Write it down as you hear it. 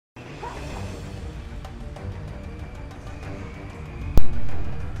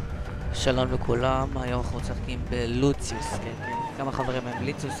שלום לכולם, היום אנחנו משחקים בלוציוס, כן, כמה חברים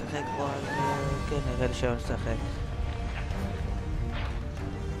המליצו לשחק בו, אז כן, נראה לי שהיום נשחק.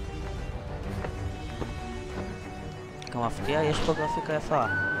 כמה מפתיע, יש פה גרפיקה יפה,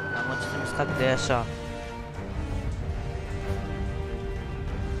 למרות שזה משחק די ישן.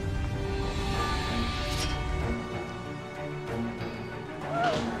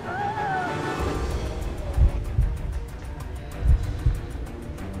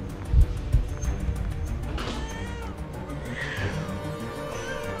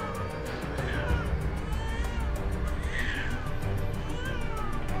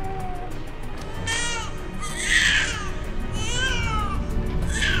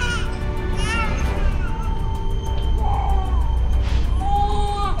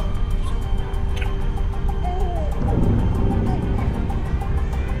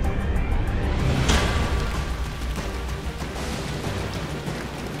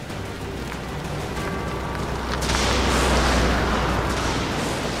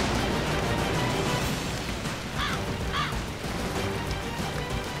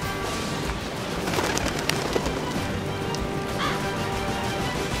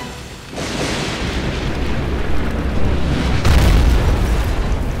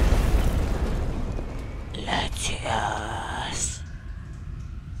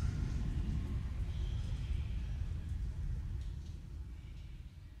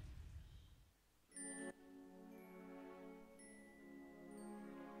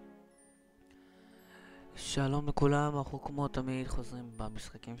 שלום לכולם, אנחנו כמו תמיד חוזרים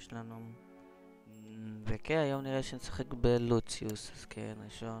במשחקים שלנו. וכן, היום נראה שנשחק בלוציוס, אז כן,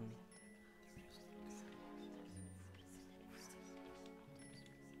 ראשון.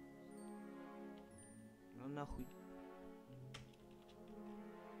 לא נחוי.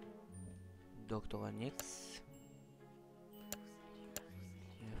 דוקטור הניקס.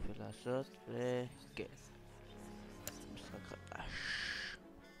 יפה לעשות, וכן. משחק חדש.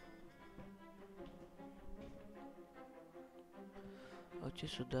 עוד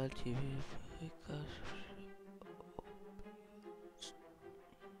שסודה על טבעי וריקה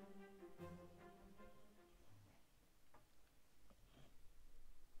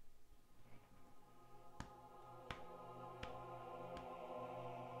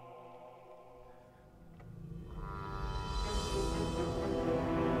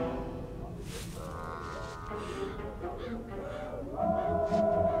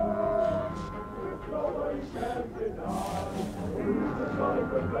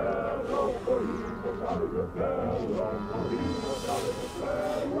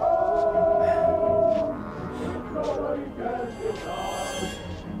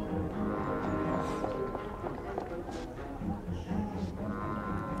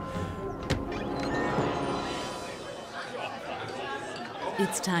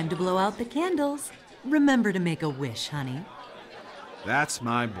It's time to blow out the candles. Remember to make a wish, honey. That's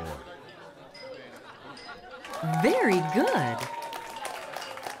my boy. Very good.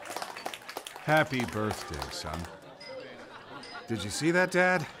 Happy birthday, son. Did you see that,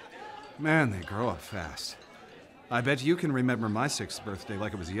 Dad? Man, they grow up fast. I bet you can remember my 6th birthday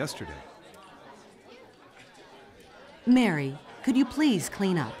like it was yesterday. Mary, could you please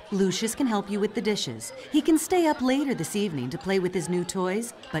clean up? Lucius can help you with the dishes. He can stay up later this evening to play with his new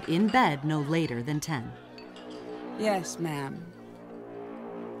toys, but in bed no later than 10. Yes, ma'am.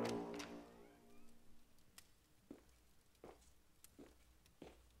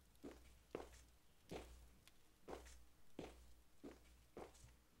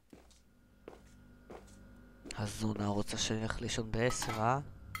 הזונה רוצה שנלך לישון ב10, אה?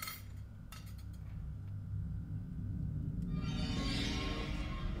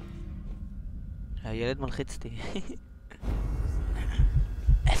 הילד מלחיץ אותי.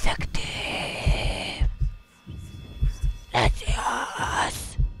 אפקטיב.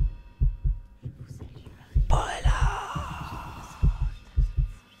 לציוס. בואלה.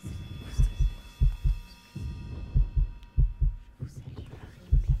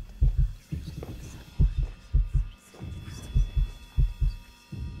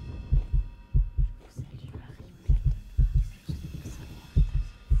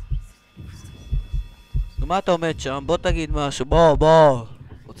 מה אתה עומד שם? בוא תגיד משהו, בוא.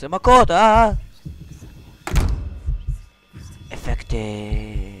 רוצה מכות, אה?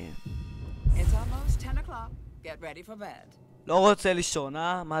 אפקטיב. It's almost 10 o'clock. Get ready for bed. לא רוצה לישון,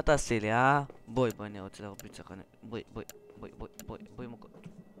 אה? מה תעשי לי, אה? בואי, אני רוצה להרביץ לך. בואי מכות.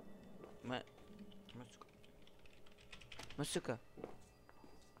 מה סוכה?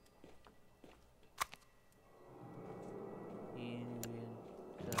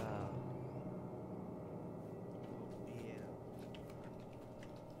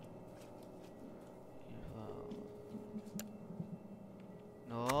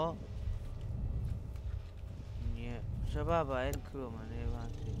 סבבה, אין כלום, אני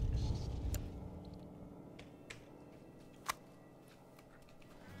הבנתי.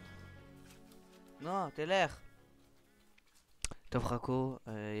 נו, תלך. טוב, חכו,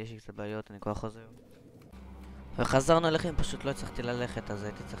 יש לי קצת בעיות, אני כבר חוזר. וחזרנו אליכם, פשוט לא הצלחתי ללכת, אז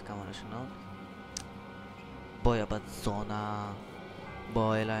הייתי צריך כמה לשנות. בואי, הבת זונה.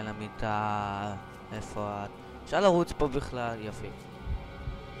 בואי אליי למיטה. איפה את? אפשר לרוץ פה בכלל, יופי.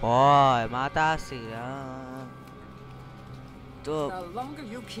 בואי, מה אתה עשי? טוב. The longer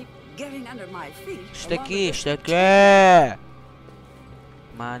you keep getting under my feet, the שתקי, longer this שתקי!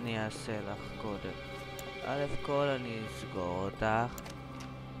 מה אני אעשה לך קודם? א' כל אני אסגור אותך.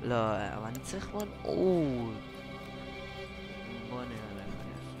 לא, אבל אני צריך מנעול. בוא נראה איך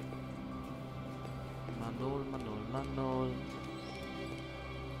אני אעשה. מנעול, מנעול, מנעול.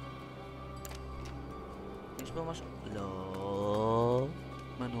 יש פה משהו? לא.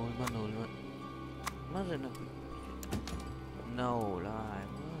 מנעול, מנעול. מה זה נעול? נעול,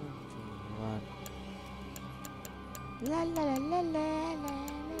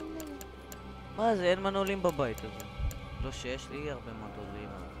 מה זה? אין מנעולים בבית הזה. לא שיש לי הרבה מנעולים,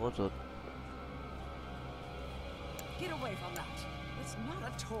 אבל בכל זאת. Get away from that. It's not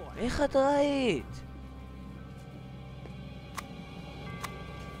a toy. איך את ראית?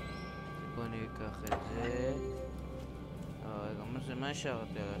 בוא ניקח את זה. רגע, מה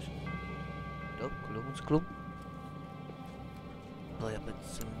השארתי על השאר? טוב, כלום, אז כלום. בואי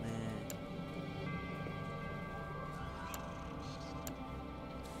הבצונה.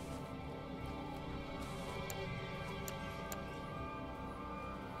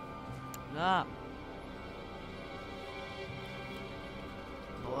 נא!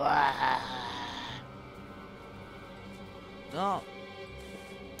 נו!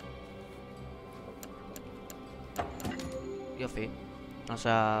 יופי.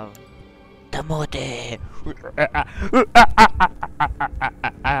 עכשיו... תמותי!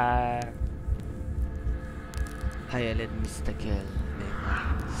 הילד מסתכל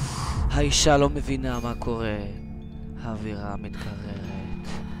מימה. האישה לא מבינה מה קורה. האווירה מתקררת.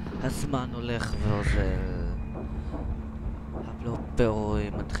 הזמן הולך ועוזר.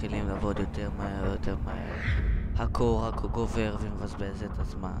 הפלופרואים מתחילים לעבוד יותר מהר ויותר מהר. הקור רק גובר ומבזבז את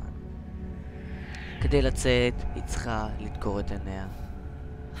הזמן. כדי לצאת, היא צריכה לדקור את עיניה.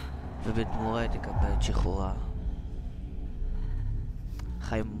 ובתמורה היא תקבל את שחרורה.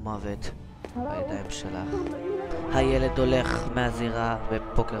 חיים ומוות בידיים שלך. הילד הולך מהזירה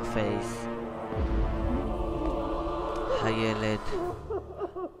בפוקר פייס. הילד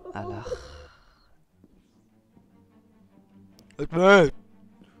הלך. את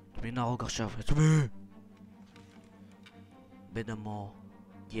מי נהרוג עכשיו? את מי? בדמו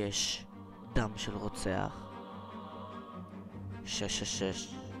יש דם של רוצח.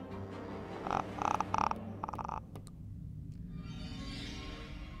 666.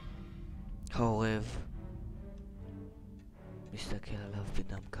 העורב מסתכל עליו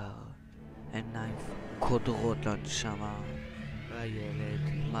בדם קר. עיניים קודרות לנשמה.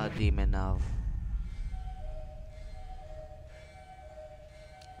 הילד מאדים עיניו.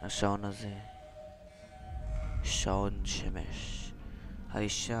 השעון הזה שעון שמש.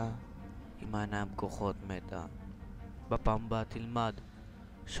 האישה עם העיניים פקוחות מתה. בפעם הבאה תלמד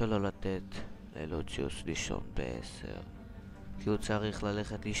שלא לתת ללוציוס לישון ב10, כי הוא צריך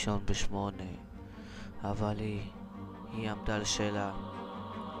ללכת לישון ב8. אבל היא עמדה על שלה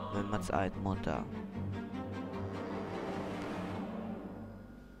ומצאה את מותה.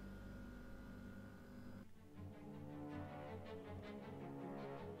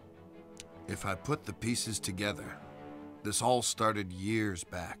 If I put the pieces together, this all started years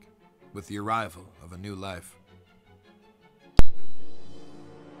back, with the arrival of a new life.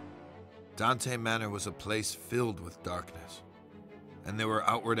 Dante Manor was a place filled with darkness, and there were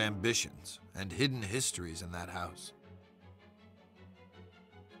outward ambitions and hidden histories in that house.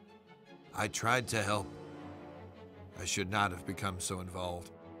 I tried to help. I should not have become so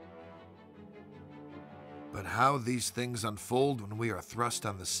involved. But how these things unfold when we are thrust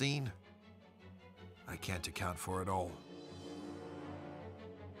on the scene, I can't account for it all.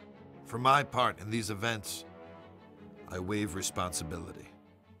 For my part in these events, I waive responsibility.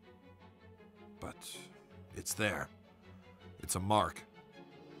 But it's there. It's a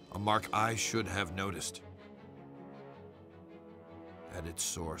mark I should have noticed. At its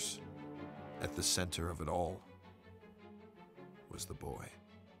source, at the center of it all, was the boy.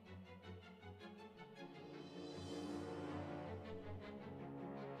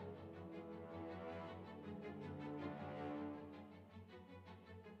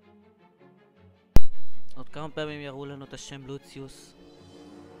 עוד כמה פעמים יראו לנו את השם לוציוס.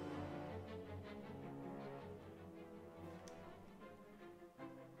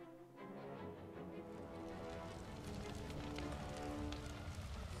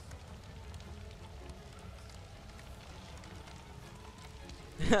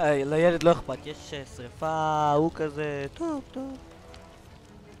 לילד לא אכפת, יש שריפה, הוא כזה, טוב, טוב.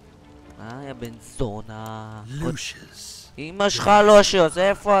 יא בן זונה. Lucius, אמא שלך לא שיוס,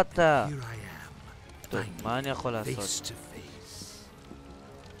 איפה אתה? here I am. טוב, מה אני יכול Face לעשות? to face.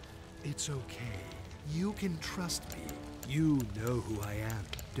 It's okay. You can trust me. You know who I am,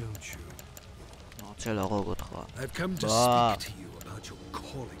 don't you? אני רוצה להרוג אותך. I've come to Bah. speak to you about your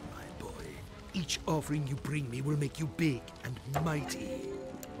calling, my boy. Each offering you bring me will make you big and mighty.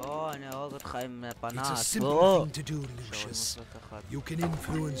 בוא, אני ארוג אותך עם It's a פנס. simple בוא. thing to do, Lucius. You can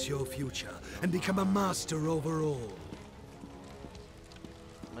influence your future and become a master over all.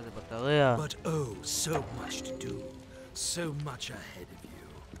 מה זה בטריה? But oh, so much to do. So much ahead of you.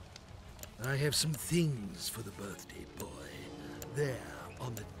 I have some things for the birthday boy. There,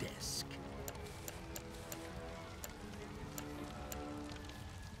 on the desk.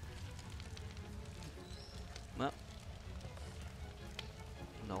 מה?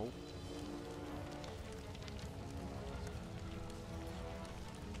 נו.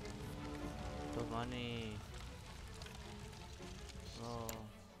 טוב, מה אני... לא...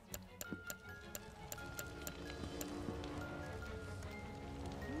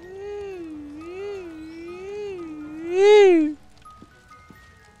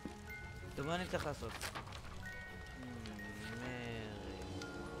 טוב, מה אני צריך לעשות? מרי...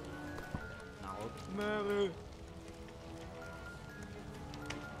 נעוד? מרי!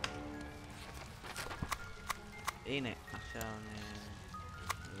 הנה, עכשיו אני...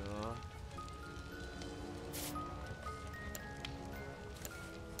 לא...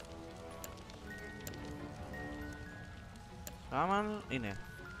 רמן, הנה.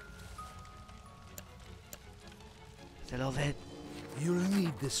 זה לא עובד. You'll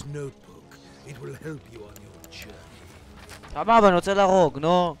need this notebook. It will help you on your journey. סבבה, אני רוצה להרוג,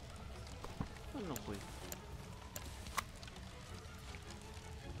 נו.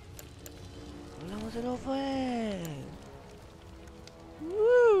 למה זה לא עובד?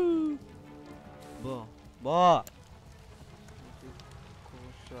 בוא, בוא.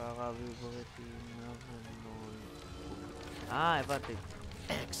 הבנתי.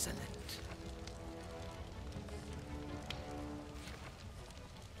 Excellent.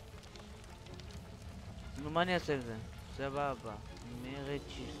 נו, מה אני אעשה עם זה? סבבה. מרד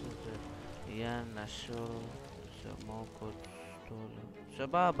שיסוזה. יאללה, שור. שמוקות.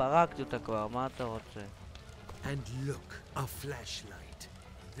 סבבה, הרגתי אותה כבר, מה אתה רוצה? And look, a flashlight.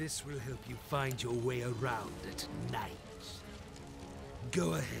 This will help you find your way around at night. Go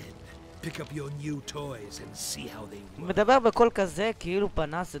ahead, pick up your new toys and see how they הוא work. מדבר בקול כזה כאילו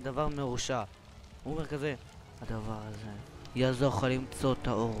פנס זה דבר מרושע. הוא אומר כזה, הדבר הזה יעזור לך למצוא את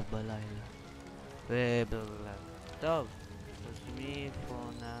האור בלילה. טוב, תשמי פה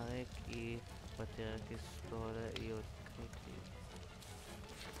נערק היא פתרק היסטוריה היא עוד קריטית.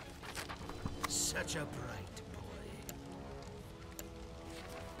 Such a bright boy.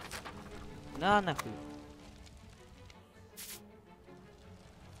 נענקו.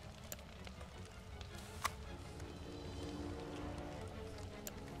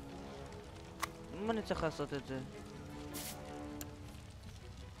 מה אני צריך לעשות את זה?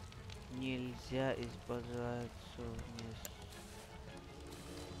 נלזיה использовать совместно.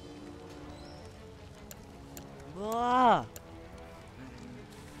 בוא!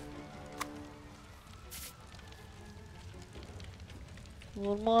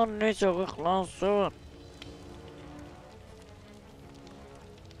 מה אני צריך לעשות?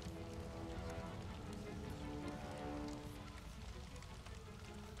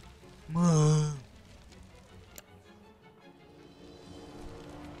 מה?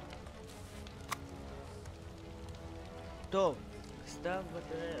 טוב, סתם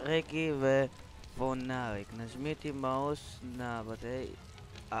בטרי רקי ופונאריק. נשמיט עם מאוס בטרי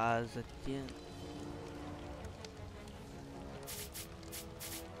הזתין.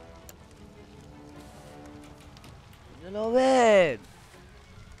 זה לא עובד!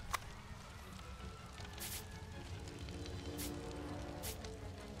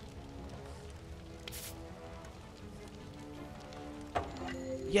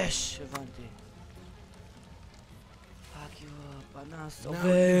 יש! הבנתי. פנס Now, עובד!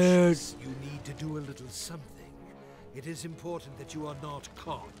 Lucius, you need to do a little something. It is important that you are not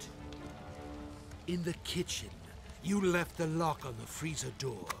caught. In the kitchen, you left the lock on the freezer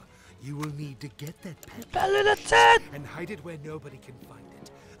door. You will need to get that package תן לי לצאת! and hide it where nobody can find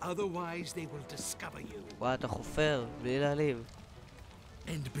it. Otherwise, they will discover you. וואי, אתה חופר, בלי להעליב.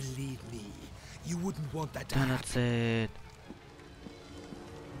 And believe me, you wouldn't want that to תן happen. לצאת.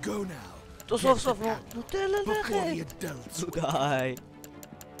 Go now. טוב, Get סוף the סוף, package נו, תן before the ללכת! adults נו, will. די.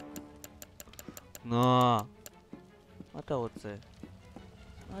 מה אתה רוצה?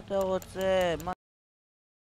 מה אתה רוצה? מה